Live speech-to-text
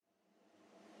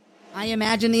I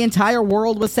imagine the entire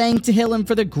world was saying Tehillim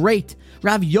for the great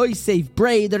Rav Yosef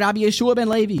Bray, the Rabbi Yeshua ben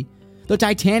Levi, the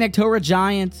titanic Torah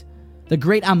giant, the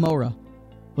great Amora,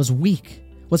 was weak,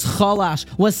 was chalash,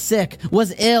 was sick,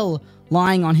 was ill,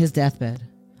 lying on his deathbed.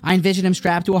 I envision him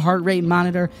strapped to a heart rate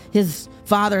monitor, his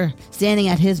father standing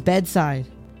at his bedside.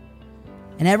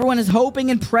 And everyone is hoping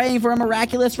and praying for a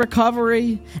miraculous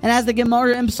recovery. And as the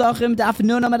Gemara in Pesachim, Daf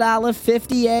Nun Amud Aleph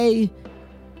 50a,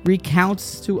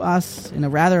 recounts to us in a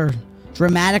rather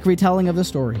dramatic retelling of the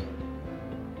story,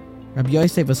 Rabbi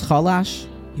Yosef was chalash,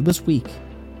 he was weak,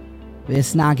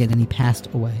 v'isnagid, and he passed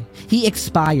away. He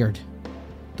expired.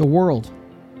 The world,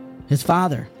 his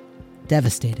father,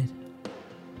 devastated.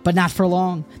 But not for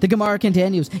long. The Gemara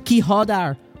continues, Ki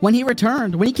Hadar, when he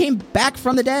returned, when he came back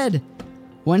from the dead,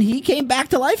 when he came back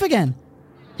to life again,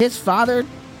 his father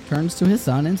turns to his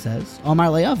son and says, Omar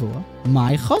le'avua,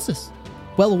 my chosas.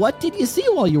 Well, what did you see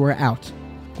while you were out?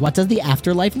 What does the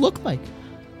afterlife look like?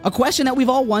 A question that we've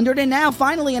all wondered, and now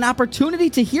finally an opportunity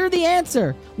to hear the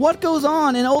answer. What goes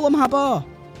on in Olam Haba?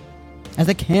 As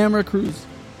the camera crews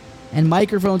and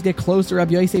microphones get close to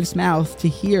Rabbi Yosef's mouth to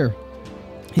hear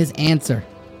his answer,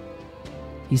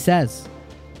 he says,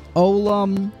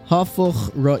 Olam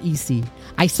hafuch ra'isi.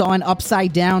 I saw an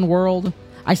upside-down world.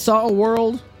 I saw a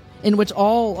world in which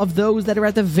all of those that are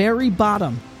at the very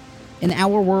bottom in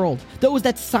our world, those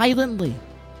that silently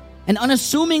and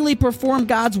unassumingly perform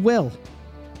God's will,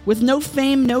 with no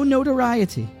fame, no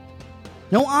notoriety,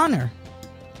 no honor,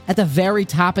 at the very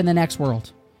top in the next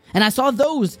world. And I saw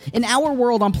those in our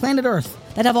world on planet Earth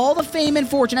that have all the fame and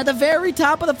fortune at the very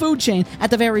top of the food chain, at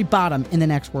the very bottom in the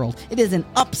next world. It is an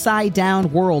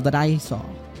upside-down world that I saw.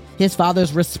 His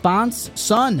father's response,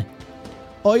 son,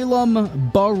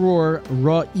 Olam barur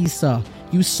ra'isa.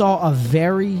 You saw a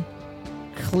very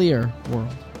clear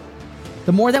world.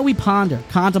 The more that we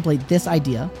contemplate this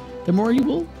idea, the more you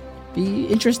will be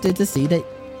interested to see that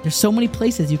there's so many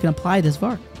places you can apply this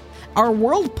var. Our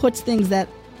world puts things that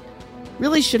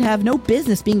really should have no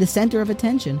business being the center of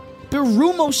attention.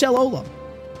 Berumo shel olam.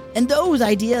 And those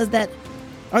ideas that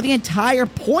are the entire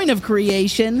point of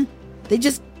creation, they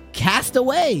just cast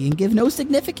away and give no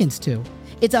significance to.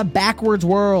 It's a backwards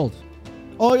world.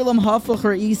 Olam hafuch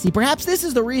ra'isi. Perhaps this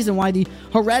is the reason why the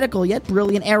heretical yet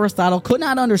brilliant Aristotle could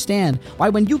not understand why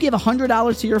when you give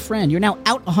 $100 to your friend, you're now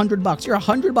out $100. You're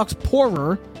 $100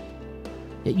 poorer,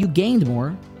 yet you gained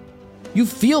more. You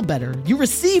feel better. You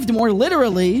received more,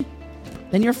 literally,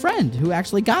 than your friend who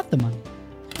actually got the money.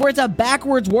 For it's a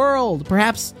backwards world.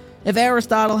 Perhaps if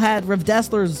Aristotle had Rav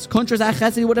Dessler's Kuntras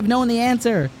HaChesed, he would have known the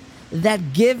answer.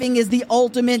 That giving is the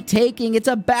ultimate taking. It's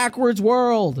a backwards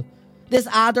world. This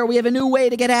Adar, we have a new way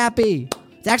to get happy.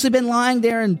 It's actually been lying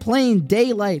there in plain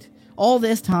daylight all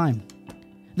this time.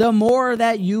 The more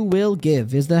that you will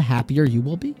give is the happier you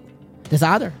will be. This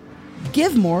Adar,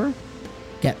 give more,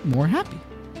 get more happy.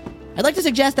 I'd like to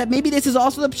suggest that maybe this is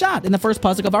also the pshat in the first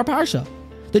pasuk of our parsha.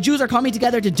 The Jews are coming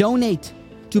together to donate,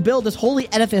 to build this holy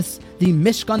edifice, the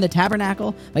Mishkan, the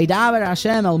tabernacle. Vaydaber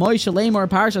Hashem el Moshe lemor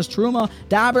Parshas Terumah,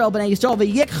 daber el bnei Yisrael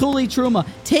v'yikchu li Terumah.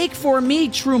 Take for me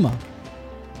Terumah.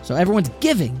 So everyone's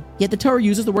giving, yet the Torah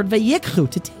uses the word vayikchu,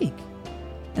 to take.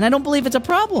 And I don't believe it's a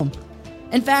problem.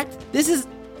 In fact, this is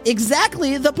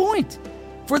exactly the point.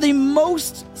 For the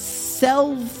most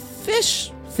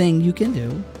selfish thing you can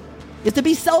do is to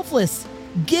be selfless.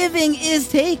 Giving is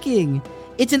taking.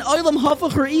 It's an olam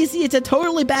hafuch ra'isi. It's a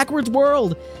totally backwards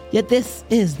world. Yet this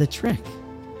is the trick.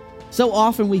 So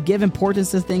often we give importance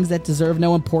to things that deserve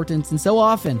no importance, and so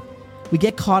often we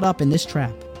get caught up in this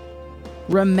trap.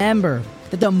 Remember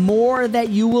that the more that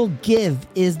you will give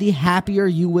is the happier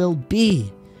you will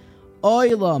be.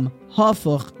 Olam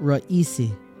hafuch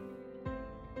ra'isi.